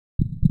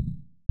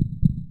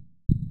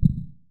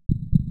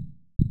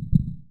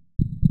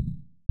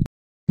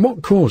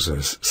What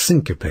causes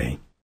syncope?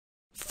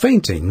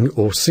 Fainting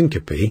or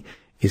syncope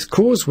is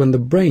caused when the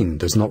brain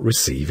does not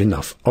receive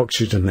enough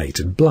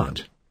oxygenated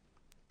blood.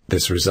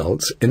 This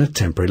results in a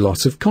temporary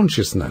loss of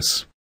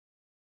consciousness.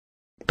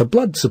 The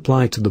blood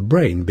supply to the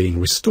brain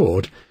being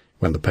restored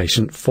when the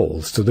patient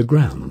falls to the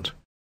ground.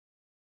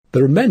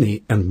 There are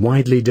many and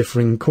widely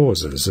differing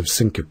causes of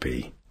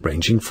syncope,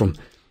 ranging from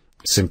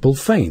simple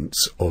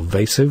faints or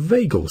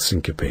vasovagal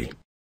syncope.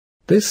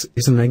 This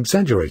is an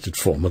exaggerated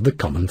form of the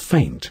common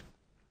faint.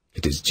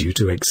 It is due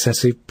to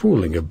excessive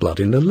pooling of blood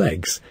in the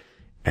legs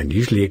and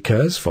usually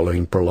occurs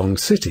following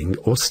prolonged sitting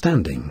or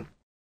standing.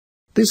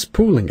 This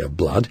pooling of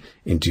blood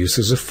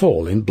induces a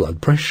fall in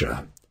blood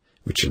pressure,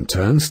 which in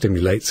turn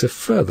stimulates a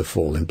further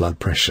fall in blood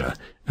pressure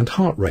and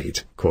heart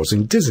rate,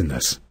 causing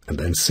dizziness and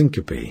then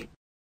syncope.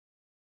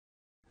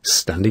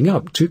 Standing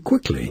up too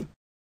quickly.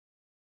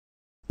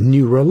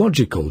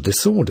 Neurological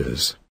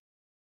disorders.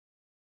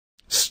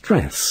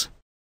 Stress.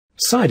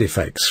 Side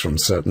effects from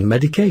certain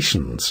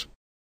medications.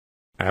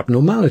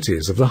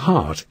 Abnormalities of the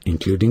heart,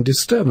 including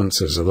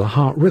disturbances of the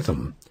heart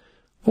rhythm,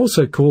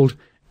 also called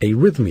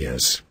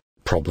arrhythmias,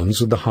 problems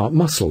with the heart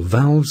muscle,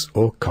 valves,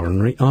 or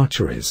coronary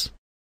arteries.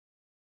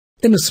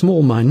 In a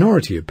small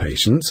minority of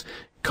patients,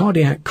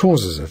 cardiac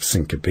causes of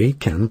syncope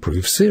can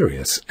prove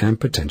serious and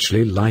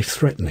potentially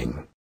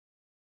life-threatening.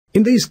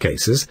 In these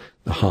cases,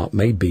 the heart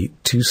may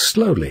beat too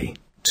slowly,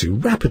 too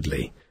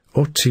rapidly,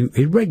 or too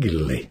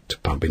irregularly to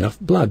pump enough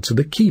blood to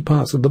the key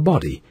parts of the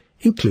body,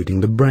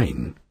 including the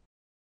brain.